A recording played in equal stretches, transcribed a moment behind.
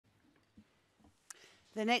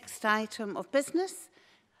The next item of business,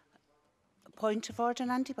 point of order,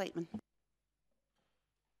 Andy Whiteman.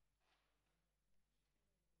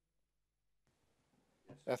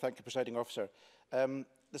 Thank you, Presiding Officer.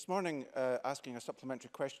 This morning, asking a supplementary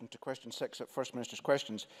question to question 6 at First Minister's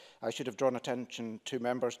Questions, I should have drawn attention to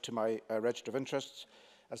members to my register of interests.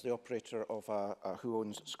 As the operator of a Who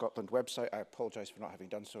Owns Scotland website, I apologise for not having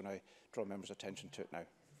done so, and I draw members' attention to it now.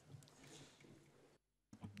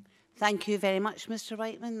 Thank you very much, Mr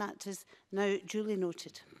Whiteman. That is now duly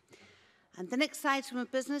noted. And the next item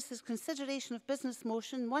of business is consideration of business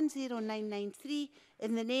motion 10993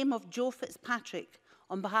 in the name of Joe Fitzpatrick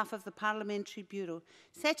on behalf of the Parliamentary Bureau,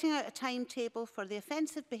 setting out a timetable for the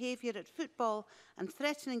Offensive Behaviour at Football and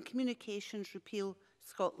Threatening Communications Repeal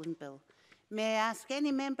Scotland Bill. May I ask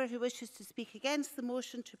any member who wishes to speak against the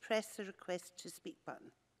motion to press the request to speak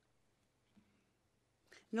button?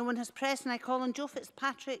 No one has pressed, and I call on Joe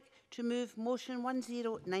Fitzpatrick to move motion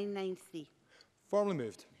 10993. Formally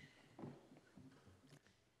moved.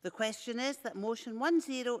 The question is that motion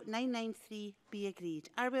 10993 be agreed.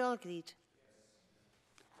 Are we all agreed?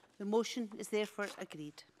 The motion is therefore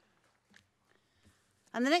agreed.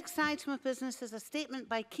 And the next item of business is a statement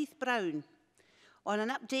by Keith Brown on an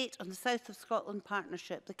update on the South of Scotland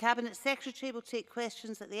partnership. The Cabinet Secretary will take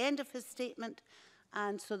questions at the end of his statement,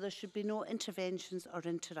 and so there should be no interventions or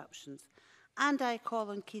interruptions. And I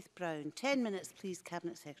call on Keith Brown. 10 minutes, please,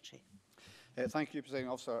 Cabinet Secretary. Thank you, Presiding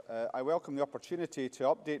Officer. I welcome the opportunity to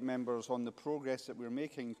update members on the progress that we're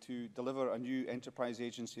making to deliver a new enterprise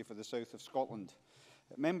agency for the South of Scotland.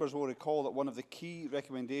 Members will recall that one of the key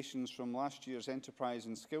recommendations from last year's Enterprise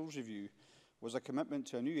and Skills Review was a commitment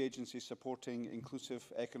to a new agency supporting inclusive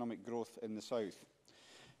economic growth in the South.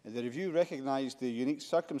 The review recognised the unique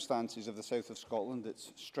circumstances of the South of Scotland,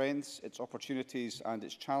 its strengths, its opportunities and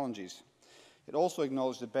its challenges. It also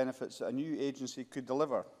acknowledged the benefits that a new agency could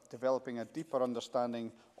deliver, developing a deeper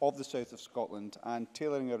understanding of the South of Scotland and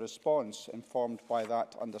tailoring a response informed by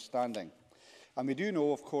that understanding. And we do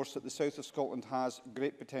know, of course, that the South of Scotland has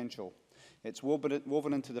great potential. It's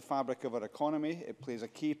woven into the fabric of our economy. It plays a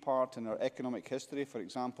key part in our economic history, for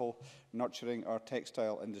example, nurturing our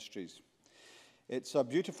textile industries. It's a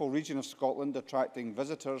beautiful region of Scotland, attracting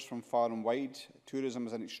visitors from far and wide. Tourism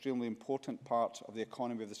is an extremely important part of the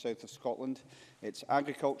economy of the South of Scotland. Its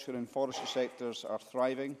agriculture and forestry sectors are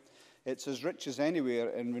thriving. It's as rich as anywhere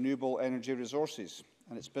in renewable energy resources,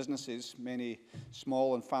 and its businesses, many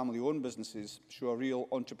small and family-owned businesses, show a real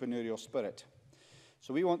entrepreneurial spirit.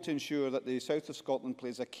 So we want to ensure that the South of Scotland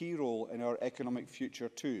plays a key role in our economic future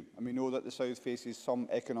too, and we know that the South faces some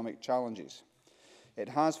economic challenges. It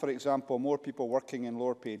has, for example, more people working in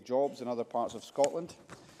lower-paid jobs in other parts of Scotland.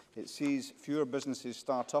 It sees fewer businesses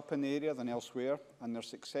start up in the area than elsewhere, and their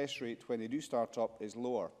success rate when they do start up is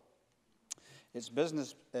lower. Its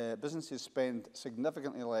businesses spend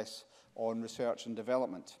significantly less on research and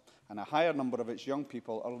development, and a higher number of its young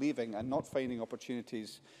people are leaving and not finding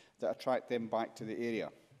opportunities that attract them back to the area.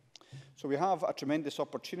 So we have a tremendous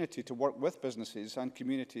opportunity to work with businesses and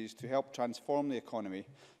communities to help transform the economy,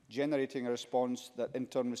 generating a response that in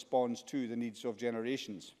turn responds to the needs of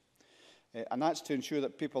generations. And that's to ensure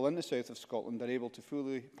that people in the South of Scotland are able to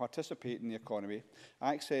fully participate in the economy,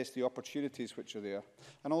 access the opportunities which are there,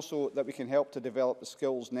 and also that we can help to develop the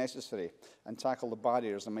skills necessary and tackle the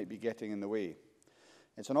barriers that might be getting in the way.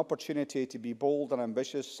 It's an opportunity to be bold and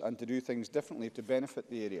ambitious and to do things differently to benefit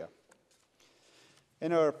the area.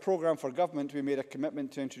 In our programme for government, we made a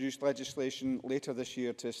commitment to introduce legislation later this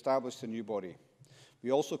year to establish the new body.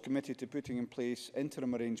 We also committed to putting in place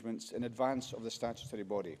interim arrangements in advance of the statutory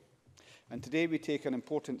body. And today we take an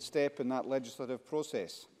important step in that legislative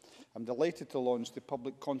process. I'm delighted to launch the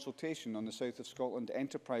public consultation on the South of Scotland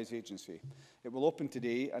Enterprise Agency. It will open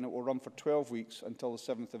today and it will run for 12 weeks until the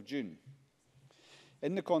 7th of June.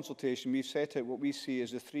 In the consultation, we've set out what we see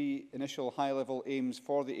as the 3 initial high-level aims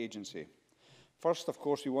for the agency. First, of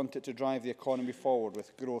course, we want it to drive the economy forward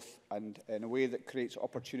with growth and in a way that creates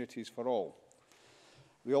opportunities for all.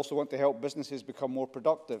 We also want to help businesses become more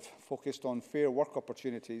productive, focused on fair work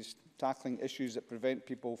opportunities, tackling issues that prevent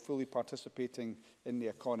people fully participating in the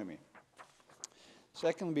economy.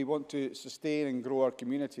 Second, we want to sustain and grow our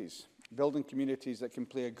communities, building communities that can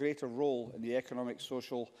play a greater role in the economic,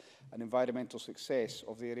 social and environmental success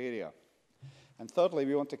of their area. And thirdly,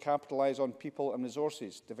 we want to capitalise on people and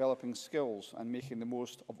resources, developing skills and making the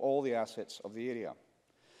most of all the assets of the area.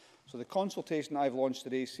 So the consultation I've launched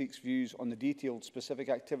today seeks views on the detailed specific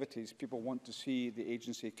activities people want to see the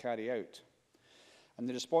agency carry out. And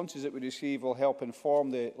the responses that we receive will help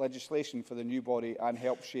inform the legislation for the new body and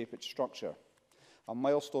help shape its structure, a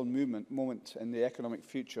milestone moment in the economic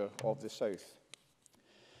future of the South.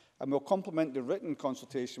 And we'll complement the written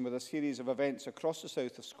consultation with a series of events across the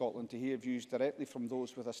south of Scotland to hear views directly from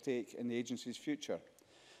those with a stake in the agency's future.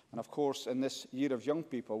 And of course, in this year of young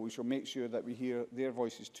people, we shall make sure that we hear their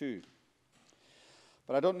voices too.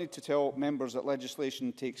 But I don't need to tell members that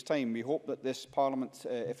legislation takes time. We hope that this Parliament,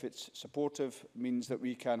 if it's supportive, means that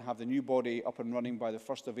we can have the new body up and running by the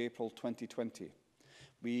 1st of April 2020.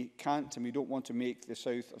 We can't and we don't want to make the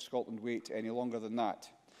south of Scotland wait any longer than that.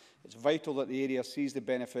 It's vital that the area sees the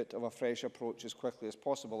benefit of a fresh approach as quickly as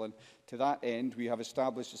possible, and to that end we have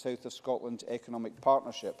established the South of Scotland Economic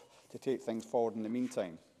Partnership to take things forward in the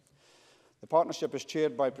meantime. The partnership is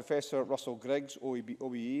chaired by Professor Russell Griggs,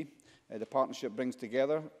 OBE. The partnership brings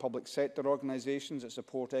together public sector organisations that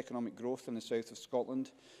support economic growth in the south of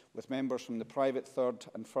Scotland, with members from the private, third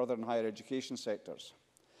and further and higher education sectors.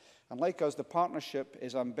 And like us, the partnership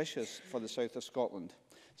is ambitious for the south of Scotland,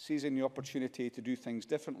 seizing the opportunity to do things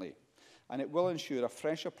differently. And it will ensure a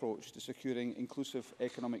fresh approach to securing inclusive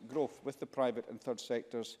economic growth, with the private and third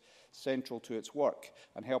sectors central to its work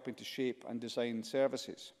and helping to shape and design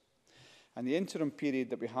services. And the interim period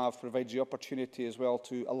that we have provides the opportunity as well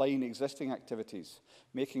to align existing activities,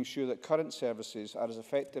 making sure that current services are as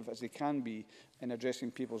effective as they can be in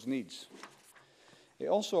addressing people's needs. It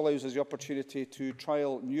also allows us the opportunity to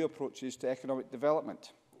trial new approaches to economic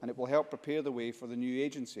development, and it will help prepare the way for the new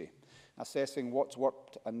agency, assessing what's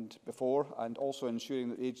worked before and also ensuring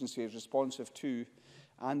that the agency is responsive to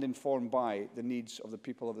and informed by the needs of the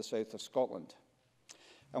people of the south of Scotland.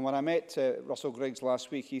 And when I met Russell Griggs last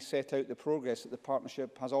week, he set out the progress that the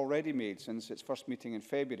partnership has already made since its first meeting in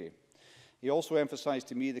February. He also emphasised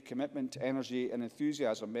to me the commitment, energy and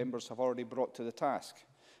enthusiasm members have already brought to the task,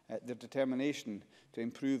 their determination to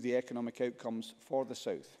improve the economic outcomes for the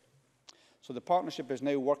south. So the partnership is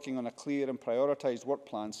now working on a clear and prioritised work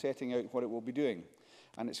plan, setting out what it will be doing.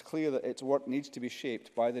 And it's clear that its work needs to be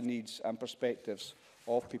shaped by the needs and perspectives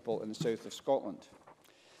of people in the south of Scotland.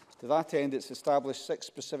 To that end, it's established 6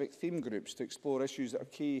 specific theme groups to explore issues that are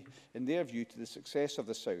key, in their view, to the success of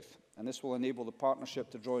the south. And this will enable the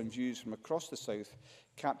partnership to draw in views from across the south,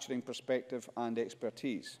 capturing perspective and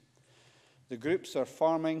expertise. The groups are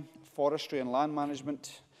farming, forestry and land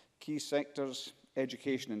management, key sectors,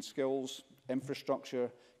 education and skills,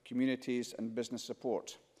 infrastructure, communities and business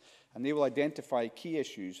support. And they will identify key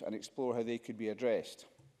issues and explore how they could be addressed.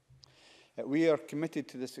 We are committed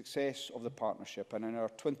to the success of the partnership, and in our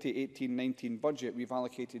 2018-19 budget we've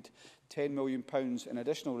allocated £10 million in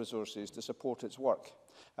additional resources to support its work.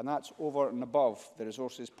 And that's over and above the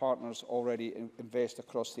resources partners already invest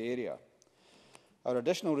across the area. Our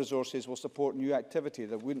additional resources will support new activity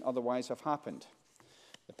that wouldn't otherwise have happened.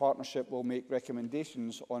 The partnership will make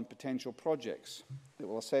recommendations on potential projects. It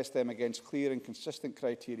will assess them against clear and consistent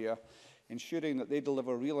criteria, ensuring that they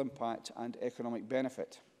deliver real impact and economic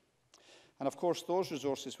benefit. And of course, those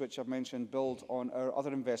resources which I've mentioned build on our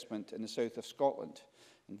other investment in the south of Scotland.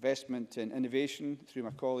 Investment in innovation through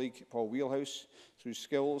my colleague Paul Wheelhouse, through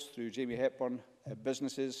skills, through Jamie Hepburn,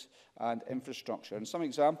 businesses and infrastructure. And some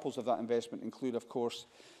examples of that investment include, of course,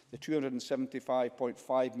 the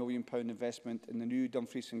 £275.5 million investment in the new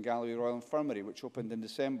Dumfries and Galloway Royal Infirmary, which opened in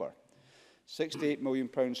December. £68 million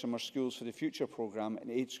from our Schools for the Future programme in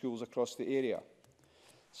 8 schools across the area.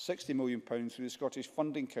 £60 million through the Scottish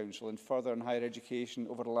Funding Council in further and higher education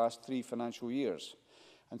over the last 3 financial years,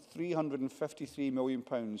 and £353 million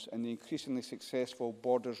in the increasingly successful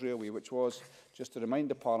Borders Railway, which was, just to remind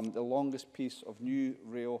the Parliament, the longest piece of new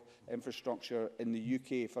rail infrastructure in the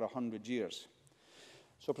UK for 100 years.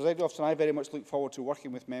 So, Presiding Officer, I very much look forward to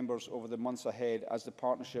working with members over the months ahead as the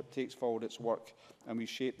partnership takes forward its work and we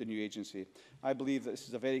shape the new agency. I believe that this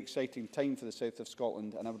is a very exciting time for the south of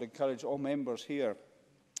Scotland, and I would encourage all members here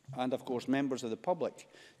and, of course, members of the public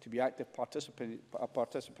to be active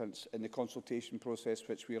participants in the consultation process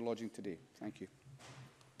which we are lodging today. Thank you.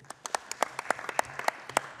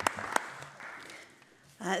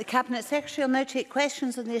 The Cabinet Secretary will now take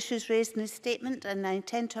questions on the issues raised in his statement, and I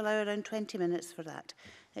intend to allow around 20 minutes for that.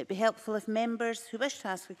 It would be helpful if members who wish to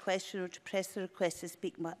ask a question were to press the request to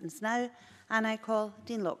speak buttons now, and I call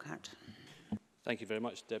Dean Lockhart. Thank you very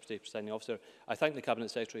much, Deputy Presiding Officer. I thank the Cabinet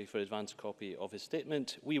Secretary for an advance copy of his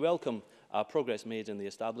statement. We welcome progress made in the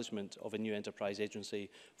establishment of a new enterprise agency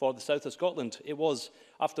for the south of Scotland. It was,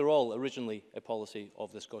 after all, originally a policy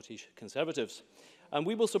of the Scottish Conservatives. And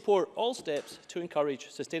we will support all steps to encourage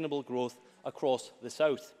sustainable growth across the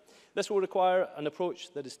south. This will require an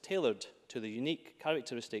approach that is tailored to the unique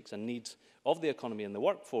characteristics and needs of the economy and the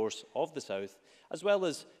workforce of the south, as well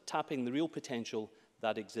as tapping the real potential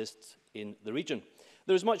that exists in the region.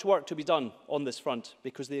 There is much work to be done on this front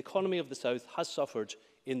because the economy of the south has suffered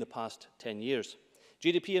in the past 10 years.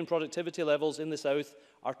 GDP and productivity levels in the South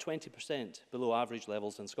are 20% below average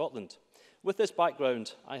levels in Scotland. With this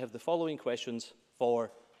background, I have the following questions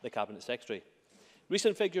for the Cabinet Secretary.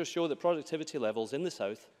 Recent figures show that productivity levels in the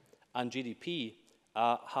South and GDP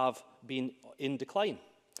have been in decline.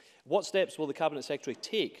 What steps will the Cabinet Secretary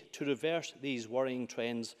take to reverse these worrying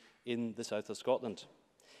trends in the South of Scotland?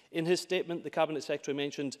 In his statement, the Cabinet Secretary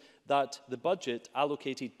mentioned that the budget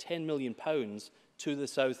allocated £10 million to the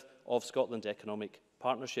South of Scotland Economic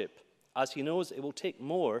Partnership. As he knows, it will take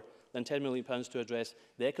more than £10 million to address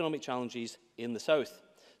the economic challenges in the South.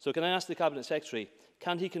 So can I ask the Cabinet Secretary,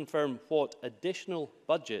 can he confirm what additional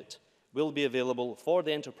budget will be available for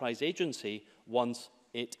the Enterprise Agency once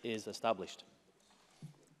it is established?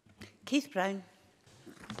 Keith Brown.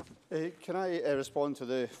 Can I respond to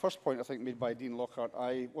the first point I think made by Dean Lockhart?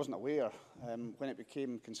 I wasn't aware when it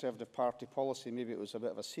became Conservative Party policy, maybe it was a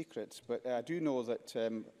bit of a secret, but I do know that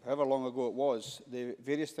however long ago it was, the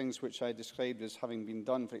various things which I described as having been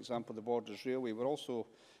done, for example the Borders Railway, were also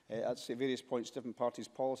at various points different parties'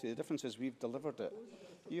 policy. The difference is we've delivered it.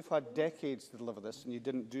 You've had decades to deliver this and you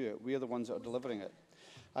didn't do it. We're the ones that are delivering it.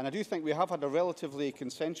 And I do think we have had a relatively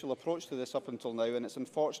consensual approach to this up until now, and it's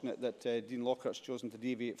unfortunate that Dean Lockhart's chosen to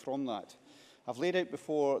deviate from that. I've laid out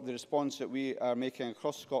before the response that we are making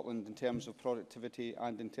across Scotland in terms of productivity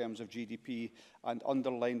and in terms of GDP, and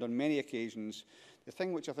underlined on many occasions the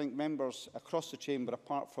thing which I think members across the chamber,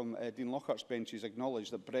 apart from Dean Lockhart's benches,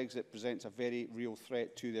 acknowledge, that Brexit presents a very real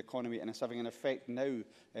threat to the economy and is having an effect now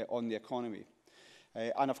on the economy.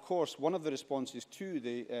 And of course, one of the responses to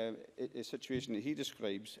the situation that he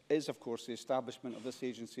describes is, of course, the establishment of this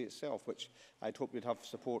agency itself, which I'd hope we'd have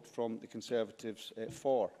support from the Conservatives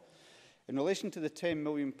for. In relation to the £10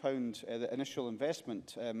 million the initial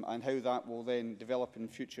investment and how that will then develop in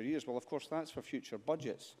future years, well, of course, that's for future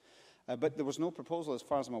budgets. But there was no proposal, as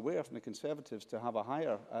far as I'm aware, from the Conservatives to have a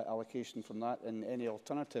higher allocation from that in any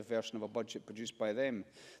alternative version of a budget produced by them.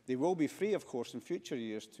 They will be free, of course, in future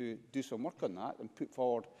years to do some work on that and put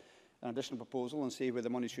forward an additional proposal and say where the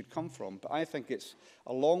money should come from. But I think it's,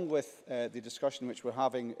 along with the discussion which we're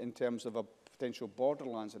having in terms of a potential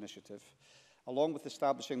Borderlands initiative, along with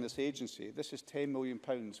establishing this agency, this is £10 million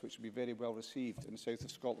which will be very well received in the south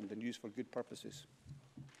of Scotland and used for good purposes.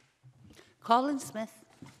 Colin Smith.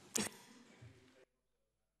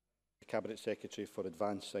 Cabinet Secretary for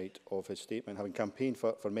advance sight of his statement. Having campaigned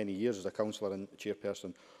for many years as a councillor and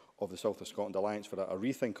chairperson of the South of Scotland Alliance for a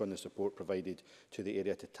rethink on the support provided to the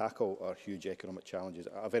area to tackle our huge economic challenges,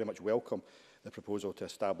 I very much welcome the proposal to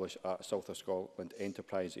establish a South of Scotland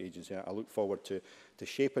Enterprise Agency. I look forward to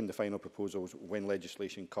shaping the final proposals when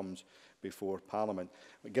legislation comes before Parliament.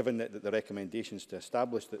 But given that the recommendations to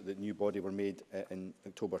establish the new body were made in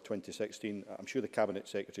October 2016, I'm sure the Cabinet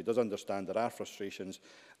Secretary does understand there are frustrations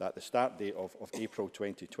that the start date of April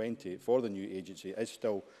 2020 for the new agency is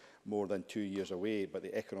still more than 2 years away, but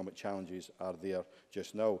the economic challenges are there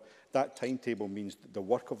just now. That timetable means that the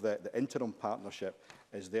work of the interim partnership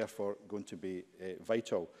is therefore going to be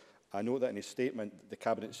vital. I know that in his statement, the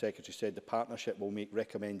Cabinet Secretary said the partnership will make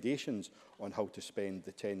recommendations on how to spend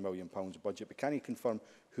the £10 million budget, but can he confirm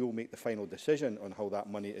who will make the final decision on how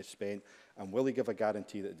that money is spent, and will he give a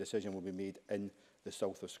guarantee that the decision will be made in the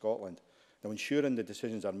south of Scotland? Now, ensuring the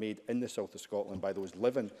decisions are made in the south of Scotland by those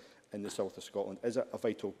living in the south of Scotland is a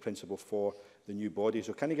vital principle for the new body.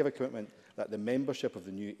 So can he give a commitment that the membership of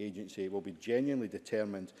the new agency will be genuinely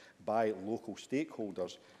determined by local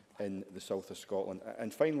stakeholders in the south of Scotland?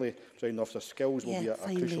 And finally, Presiding Officer, skills will be a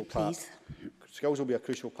crucial part. Skills will be a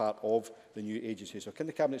crucial part of the new agency. So can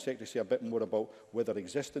the Cabinet Secretary say a bit more about whether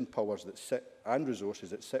existing powers that sit and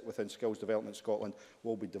resources that sit within Skills Development Scotland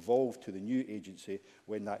will be devolved to the new agency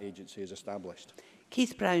when that agency is established?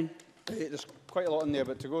 Keith Brown. There's quite a lot in there,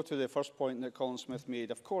 but to go to the first point that Colin Smith made,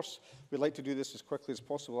 of course, we'd like to do this as quickly as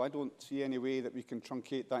possible. I don't see any way that we can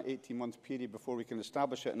truncate that 18-month period before we can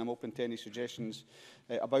establish it, and I'm open to any suggestions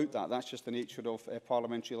about that. That's just the nature of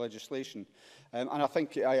parliamentary legislation. And I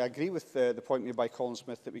think I agree with the point made by Colin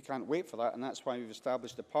Smith that we can't wait for that, and that's why we've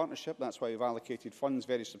established a partnership. That's why we've allocated funds,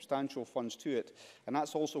 very substantial funds to it, and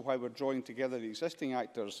that's also why we're drawing together the existing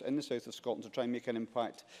actors in the south of Scotland to try and make an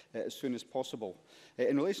impact as soon as possible.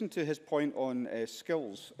 In relation to his point on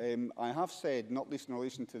skills, I have said, not least in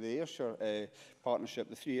relation to the Ayrshire partnership,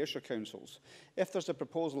 the 3 Ayrshire councils. If there's a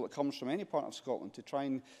proposal that comes from any part of Scotland to try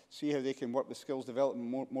and see how they can work with skills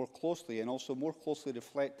development more closely and also more closely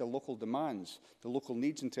reflect the local demands, the local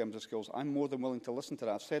needs in terms of skills, I'm more than willing to listen to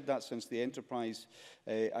that. I've said that since the enterprise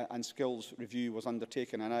and skills review was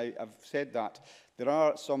undertaken, and I've said that. There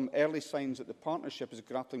are some early signs that the partnership is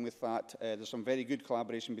grappling with that. There's some very good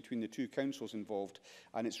collaboration between the 2 councils involved,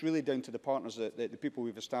 and it's really down to the partners, the people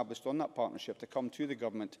we've established on that partnership, to come to the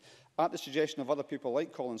government at the suggestion of other people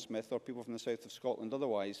like Colin Smith or people from the south of Scotland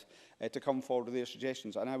otherwise, to come forward with their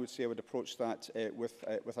suggestions. And I would say I would approach that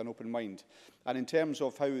with an open mind. And in terms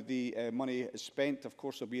of how the money is spent, of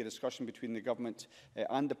course, there'll be a discussion between the government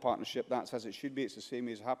and the partnership. That's as it should be. It's the same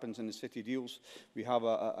as happens in the city deals. We have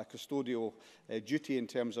a custodial duty in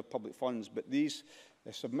terms of public funds, but these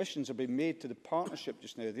submissions have been made to the partnership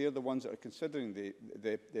just now. They're the ones that are considering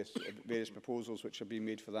the various proposals which are being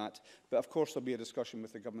made for that. But of course there'll be a discussion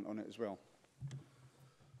with the government on it as well.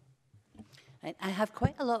 Right, I have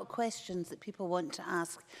quite a lot of questions that people want to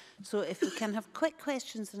ask. So if we can have quick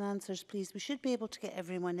questions and answers, please. We should be able to get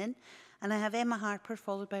everyone in. And I have Emma Harper,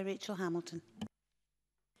 followed by Rachel Hamilton.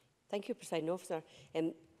 Thank you, Presiding Officer.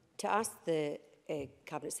 To ask the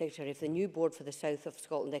Cabinet Secretary if the new board for the South of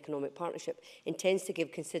Scotland Economic Partnership intends to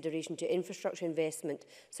give consideration to infrastructure investment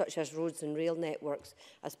such as roads and rail networks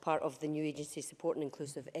as part of the new agency supporting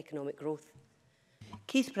inclusive economic growth.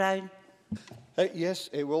 Keith Brown. Yes,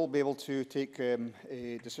 it will be able to take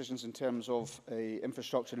decisions in terms of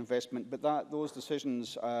infrastructure investment, but those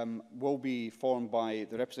decisions will be formed by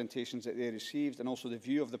the representations that they received and also the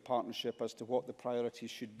view of the partnership as to what the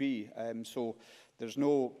priorities should be. So there's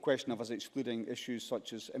no question of us excluding issues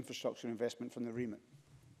such as infrastructure investment from the remit.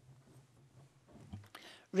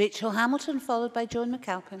 Rachel Hamilton, followed by Joan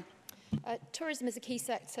McAlpin. Tourism is a key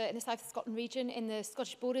sector in the South of Scotland region. In the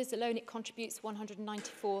Scottish Borders alone, it contributes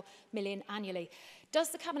 194 million annually.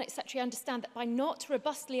 Does the Cabinet Secretary understand that by not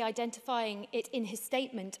robustly identifying it in his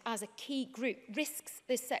statement as a key group risks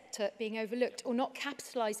this sector being overlooked or not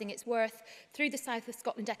capitalising its worth through the South of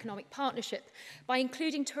Scotland Economic Partnership? By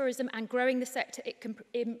including tourism and growing the sector, it can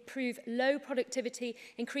improve low productivity,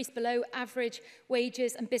 increase below average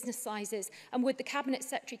wages and business sizes. And would the Cabinet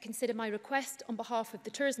Secretary consider my request on behalf of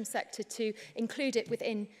the tourism sector to include it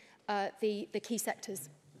within the key sectors?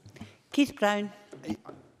 Keith Brown.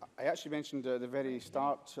 I actually mentioned at the very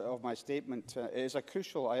start of my statement, it is a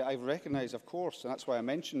crucial, I recognise, of course, and that's why I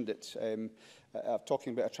mentioned it,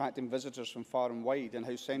 talking about attracting visitors from far and wide and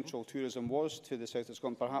how central tourism was to the South of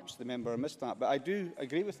Scotland. Perhaps the member missed that, but I do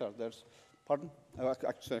agree with her. Pardon?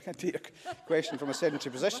 Sorry, I can't take a question from a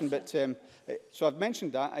sedentary position, but so I've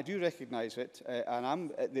mentioned that. I do recognise it,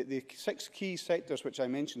 and the 6 key sectors which I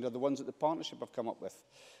mentioned are the ones that the partnership have come up with.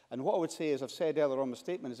 And what I would say, as I've said earlier on my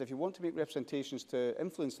statement, is if you want to make representations to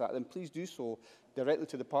influence that, then please do so directly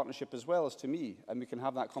to the partnership as well as to me, and we can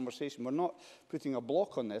have that conversation. We're not putting a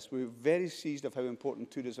block on this. We're very seized of how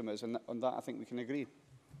important tourism is, and on that I think we can agree.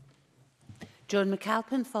 Joan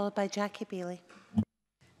McAlpin, followed by Jackie Bailey.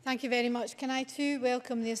 Thank you very much. Can I too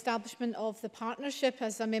welcome the establishment of the partnership?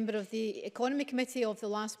 As a member of the Economy Committee of the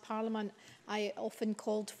last Parliament, I often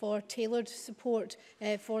called for tailored support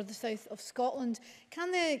for the South of Scotland.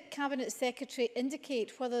 Can the Cabinet Secretary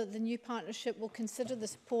indicate whether the new partnership will consider the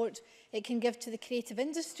support it can give to the creative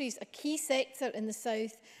industries, a key sector in the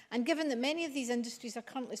South, and given that many of these industries are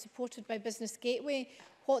currently supported by Business Gateway,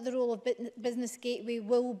 what the role of Business Gateway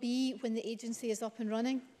will be when the agency is up and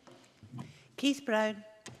running? Keith Brown.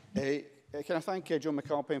 Can I thank Joan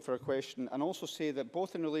McAlpin for her question and also say that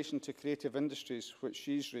both in relation to creative industries, which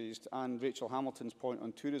she's raised, and Rachel Hamilton's point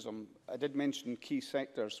on tourism, I did mention key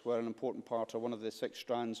sectors were an important part or one of the 6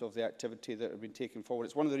 strands of the activity that have been taken forward.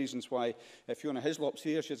 It's one of the reasons why Fiona Hislop's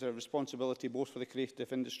here. She has a responsibility both for the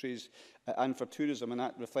creative industries and for tourism, and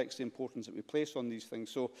that reflects the importance that we place on these things.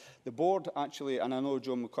 So the board actually, and I know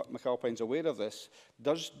Joan McAlpin's aware of this,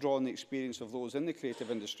 does draw on the experience of those in the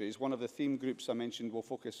creative industries. One of the theme groups I mentioned will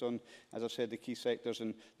focus on, as I've said, the key sectors,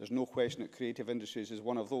 and there's no question that creative industries is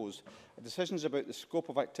one of those. Decisions about the scope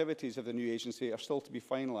of activities of the new agency are still to be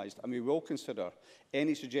finalised, and we will consider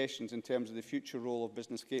any suggestions in terms of the future role of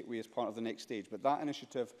Business Gateway as part of the next stage. But that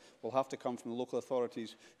initiative will have to come from the local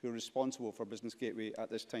authorities who are responsible for Business Gateway at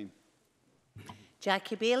this time.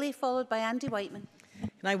 Jackie Bailey, followed by Andy Whiteman.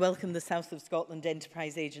 And I welcome the South of Scotland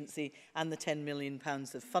Enterprise Agency and the £10 million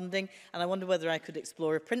of funding. And I wonder whether I could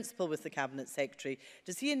explore a principle with the Cabinet Secretary.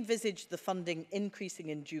 Does he envisage the funding increasing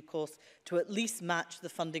in due course to at least match the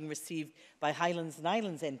funding received by Highlands and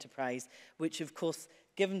Islands Enterprise, which, of course,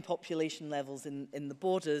 given population levels in the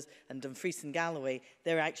Borders and Dumfries and Galloway,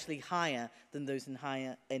 they're actually higher than those in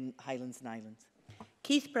Highlands and Islands?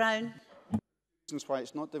 Keith Brown. reasons why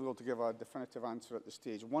it's not difficult to give a definitive answer at this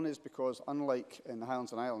stage. One is because, unlike in the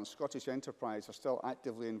Highlands and Islands, Scottish Enterprise are still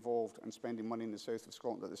actively involved in spending money in the south of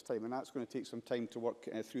Scotland at this time, and that's going to take some time to work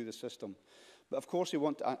through the system. But of course we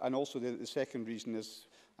want, and also the second reason is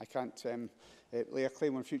I can't lay a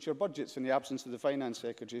claim on future budgets in the absence of the Finance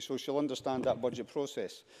Secretary, so she'll understand that budget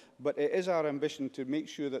process. But it is our ambition to make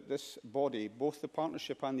sure that this body, both the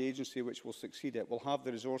partnership and the agency which will succeed it, will have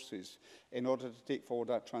the resources in order to take forward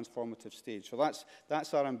that transformative stage. So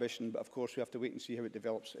that's our ambition, but of course we have to wait and see how it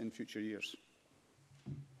develops in future years.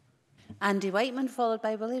 Andy Whiteman, followed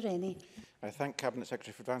by Willie Rennie. I thank Cabinet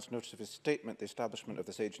Secretary for advance notice of his statement. The establishment of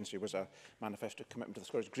this agency was a manifesto commitment to the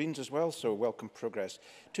Scottish Greens as well, so welcome progress.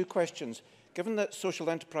 Two questions. Given that social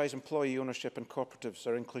enterprise, employee ownership and cooperatives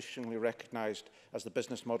are increasingly recognised as the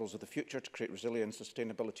business models of the future to create resilience,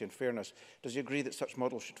 sustainability and fairness, does he agree that such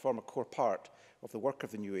models should form a core part of the work of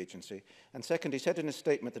the new agency? And second, he said in his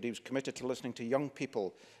statement that he was committed to listening to young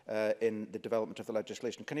people in the development of the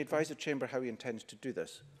legislation. Can he advise the Chamber how he intends to do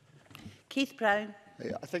this? Keith Brown.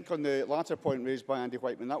 I think on the latter point raised by Andy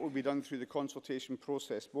Whiteman, that will be done through the consultation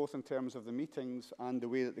process, both in terms of the meetings and the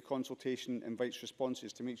way that the consultation invites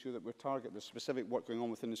responses to make sure that we target the specific work going on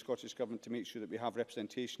within the Scottish Government to make sure that we have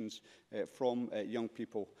representations from young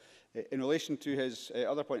people. In relation to his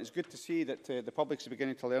other point, it's good to see that the public is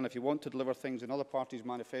beginning to learn if you want to deliver things in other parties'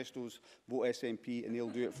 manifestos, vote SNP and they'll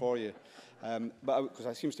do it for you. Because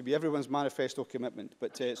that seems to be everyone's manifesto commitment.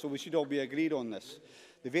 But so we should all be agreed on this.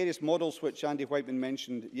 The various models which Andy Whiteman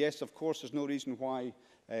mentioned, yes, of course, there's no reason why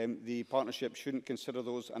the partnership shouldn't consider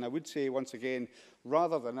those. And I would say, once again,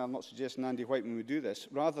 rather than, I'm not suggesting Andy Whiteman would do this,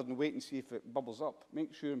 rather than wait and see if it bubbles up,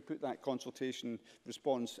 make sure and put that consultation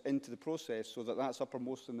response into the process so that that's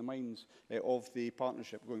uppermost in the minds of the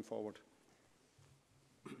partnership going forward.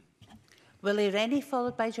 Willie Rennie,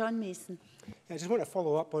 followed by John Mason. I just want to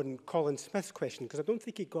follow up on Colin Smith's question, because I don't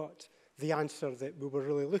think he got the answer that we were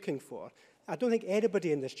really looking for. I don't think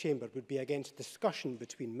anybody in this chamber would be against discussion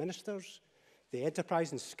between ministers, the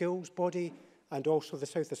enterprise and skills body, and also the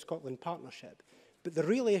South of Scotland partnership. But the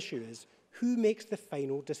real issue is, who makes the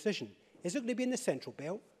final decision? Is it going to be in the Central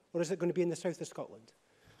Belt, or is it going to be in the South of Scotland?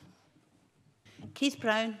 Keith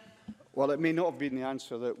Brown. Well, it may not have been the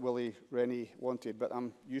answer that Willie Rennie wanted, but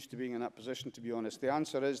I'm used to being in that position, to be honest. The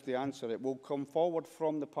answer is the answer. It will come forward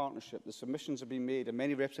from the partnership. The submissions have been made, and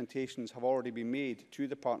many representations have already been made to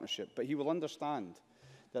the partnership. But he will understand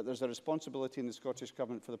that there's a responsibility in the Scottish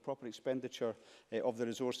Government for the proper expenditure of the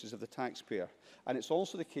resources of the taxpayer. And it's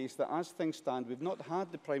also the case that as things stand, we've not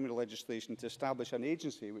had the primary legislation to establish an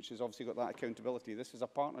agency, which has obviously got that accountability. This is a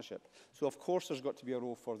partnership. So of course there's got to be a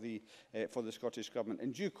role for the Scottish Government.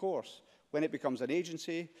 In due course, when it becomes an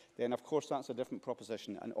agency, then of course that's a different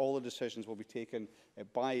proposition, and all the decisions will be taken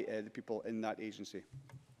by the people in that agency.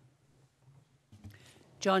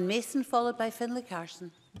 John Mason, followed by Finlay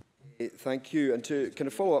Carson. Thank you. And to kind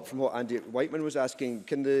of follow up from what Andy Whiteman was asking,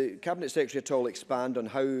 can the Cabinet Secretary at all expand on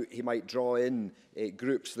how he might draw in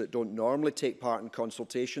groups that don't normally take part in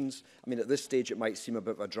consultations? I mean, at this stage it might seem a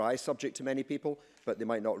bit of a dry subject to many people, but they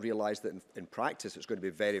might not realise that in practice it's going to be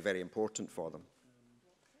very, very important for them.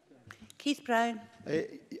 Keith Brown.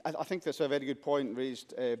 I think that's a very good point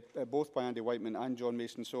raised both by Andy Whiteman and John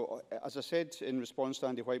Mason. So, as I said in response to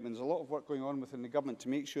Andy Whiteman, there's a lot of work going on within the government to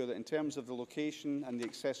make sure that in terms of the location and the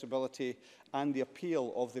accessibility and the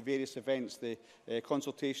appeal of the various events, the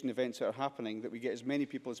consultation events that are happening, that we get as many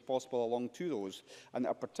people as possible along to those, and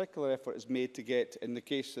that a particular effort is made to get, in the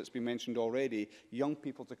case that's been mentioned already, young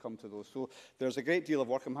people to come to those. So there's a great deal of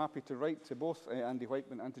work. I'm happy to write to both Andy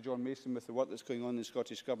Whiteman and to John Mason with the work that's going on in the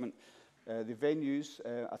Scottish Government. The venues,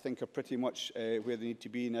 I think, are pretty much where they need to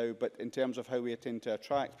be now, but in terms of how we intend to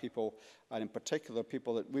attract people, and in particular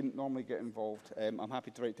people that wouldn't normally get involved, I'm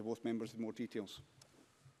happy to write to both members with more details.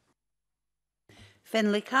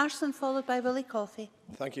 Finlay Carson, followed by Willie Coffey.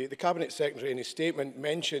 Thank you. The Cabinet Secretary in his statement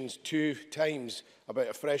mentions 2 times about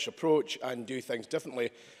a fresh approach and do things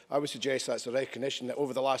differently. I would suggest that's a recognition that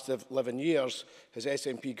over the last 11 years, his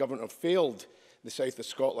SNP government have failed the South of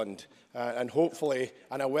Scotland, and hopefully,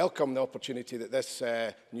 and I welcome the opportunity that this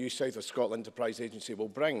new South of Scotland Enterprise Agency will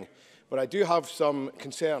bring. But I do have some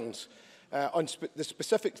concerns on the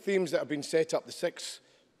specific themes that have been set up, the 6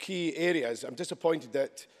 key areas. I'm disappointed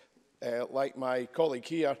that, like my colleague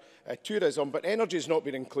here, tourism, but energy has not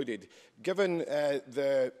been included. Given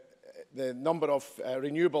the number of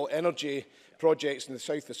renewable energy projects in the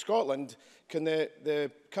south of Scotland, can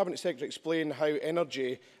the Cabinet Secretary explain how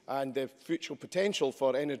energy and the future potential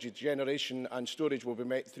for energy generation and storage will be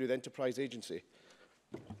met through the Enterprise Agency?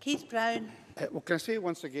 Keith Brown. Well, can I say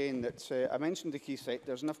once again that I mentioned the key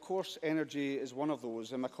sectors, and of course energy is one of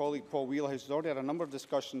those, and my colleague Paul Wheelhouse has already had a number of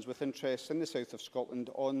discussions with interests in the south of Scotland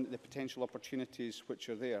on the potential opportunities which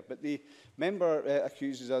are there. But the member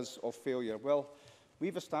accuses us of failure. Well,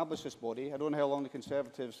 we've established this body. I don't know how long the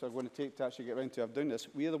Conservatives are going to take to actually get around to have done this.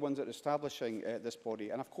 We are the ones that are establishing this body.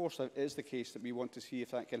 And of course, it is the case that we want to see if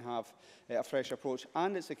that can have a fresh approach.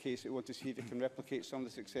 And it's the case that we want to see if it can replicate some of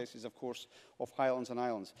the successes, of course, of Highlands and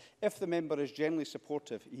Islands. If the member is generally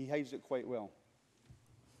supportive, he hides it quite well.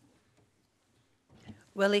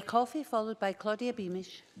 Willie Coffey, followed by Claudia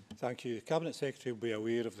Beamish. Thank you. The Cabinet Secretary will be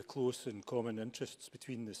aware of the close and common interests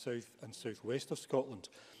between the south and south-west of Scotland.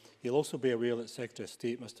 He'll also be aware that Secretary of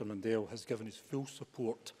State Mr Mundell has given his full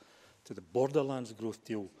support to the Borderlands growth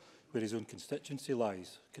deal where his own constituency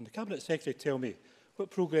lies. Can the Cabinet Secretary tell me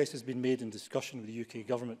what progress has been made in discussion with the UK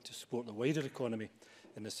Government to support the wider economy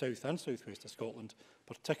in the south and south-west of Scotland,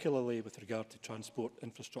 particularly with regard to transport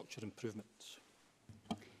infrastructure improvements?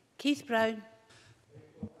 Keith Brown.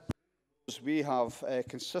 We have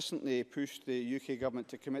consistently pushed the UK Government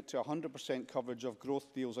to commit to 100% coverage of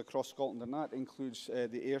growth deals across Scotland, and that includes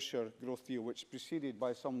the Ayrshire growth deal, which preceded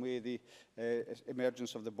by some way the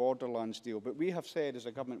emergence of the Borderlands deal. But we have said as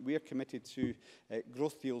a government we are committed to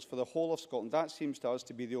growth deals for the whole of Scotland. That seems to us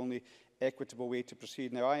to be the only equitable way to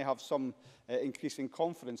proceed. Now, I have some increasing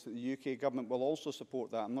confidence that the UK Government will also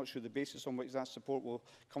support that. I'm not sure the basis on which that support will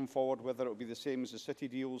come forward, whether it will be the same as the city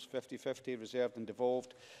deals, 50-50, reserved and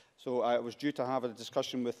devolved. So I was due to have a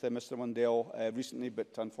discussion with Mr Mundell recently, but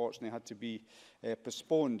unfortunately had to be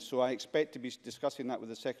postponed. So I expect to be discussing that with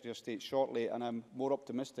the Secretary of State shortly, and I'm more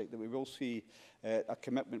optimistic that we will see a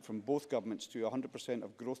commitment from both governments to 100%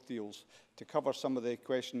 of growth deals to cover some of the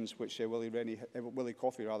questions which Willie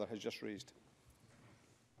Coffey has just raised.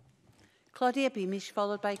 Claudia Beamish,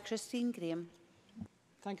 followed by Christine Graham.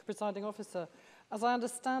 Thank you, Presiding Officer. As I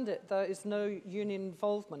understand it, there is no union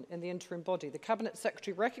involvement in the interim body. The Cabinet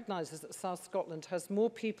Secretary recognises that South Scotland has more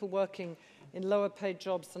people working in lower paid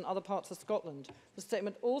jobs than other parts of Scotland. The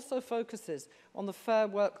statement also focuses on the fair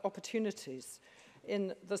work opportunities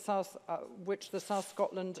in the South, which the South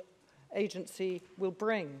Scotland agency will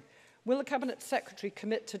bring. Will the Cabinet Secretary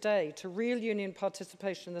commit today to real union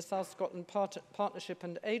participation in the South Scotland Partnership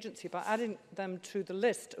and Agency by adding them to the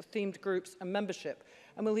list of themed groups and membership?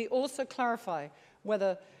 And will he also clarify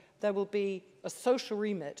whether there will be a social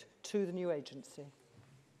remit to the new agency?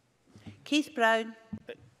 Keith Brown.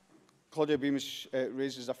 Claudia Beamish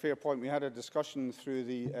raises a fair point. We had a discussion through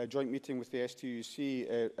the joint meeting with the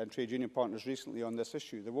STUC and trade union partners recently on this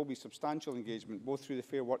issue. There will be substantial engagement, both through the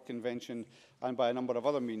Fair Work Convention and by a number of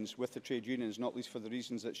other means with the trade unions, not least for the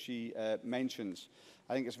reasons that she mentions.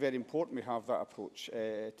 I think it's very important we have that approach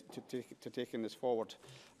to taking this forward.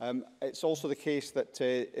 It's also the case that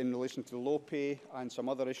in relation to low pay and some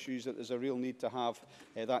other issues that there's a real need to have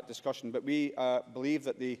that discussion. But we believe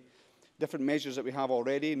that the different measures that we have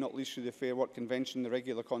already, not least through the Fair Work Convention, the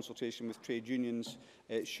regular consultation with trade unions,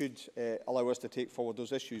 should allow us to take forward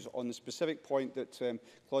those issues. On the specific point that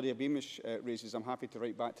Claudia Beamish raises, I'm happy to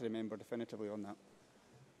write back to the member definitively on that.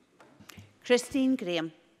 Christine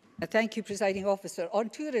Graham. Thank you, Presiding Officer. On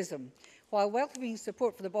tourism, while welcoming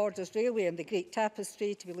support for the Borders Railway and the Great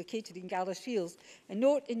Tapestry to be located in Galashiels, and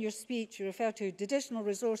note in your speech you refer to additional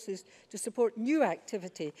resources to support new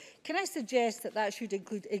activity. Can I suggest that that should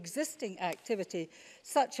include existing activity,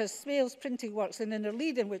 such as Smales Printing Works in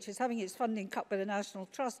Innerleithen, which is having its funding cut by the National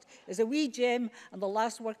Trust, is a wee gem and the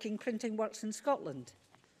last working printing works in Scotland?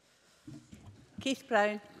 Keith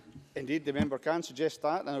Brown. Indeed, the member can suggest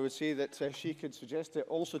that, and I would say that she could suggest it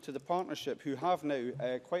also to the partnership, who have now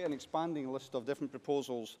quite an expanding list of different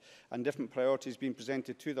proposals and different priorities being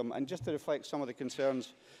presented to them. And just to reflect some of the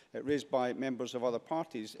concerns raised by members of other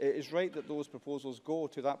parties, it is right that those proposals go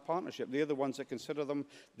to that partnership. They're the ones that consider them,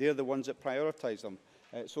 they're the ones that prioritise them.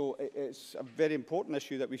 So it's a very important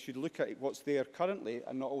issue that we should look at what's there currently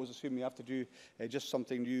and not always assume we have to do just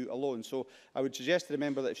something new alone. So I would suggest to the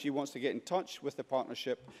member that if she wants to get in touch with the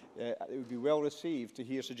partnership, it would be well received to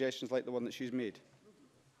hear suggestions like the one that she's made.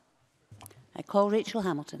 I call Rachel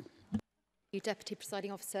Hamilton. Thank you, Deputy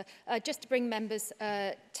Presiding Officer. Just to bring members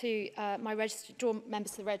to my register, draw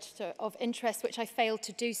members to the register of interest, which I failed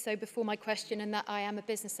to do so before my question, and that I am a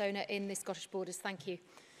business owner in the Scottish Borders. Thank you.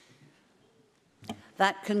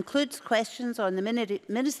 That concludes questions on the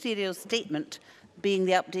ministerial statement, being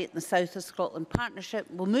the update in the South of Scotland Partnership.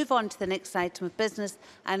 We'll move on to the next item of business,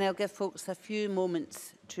 and I'll give folks a few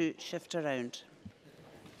moments to shift around.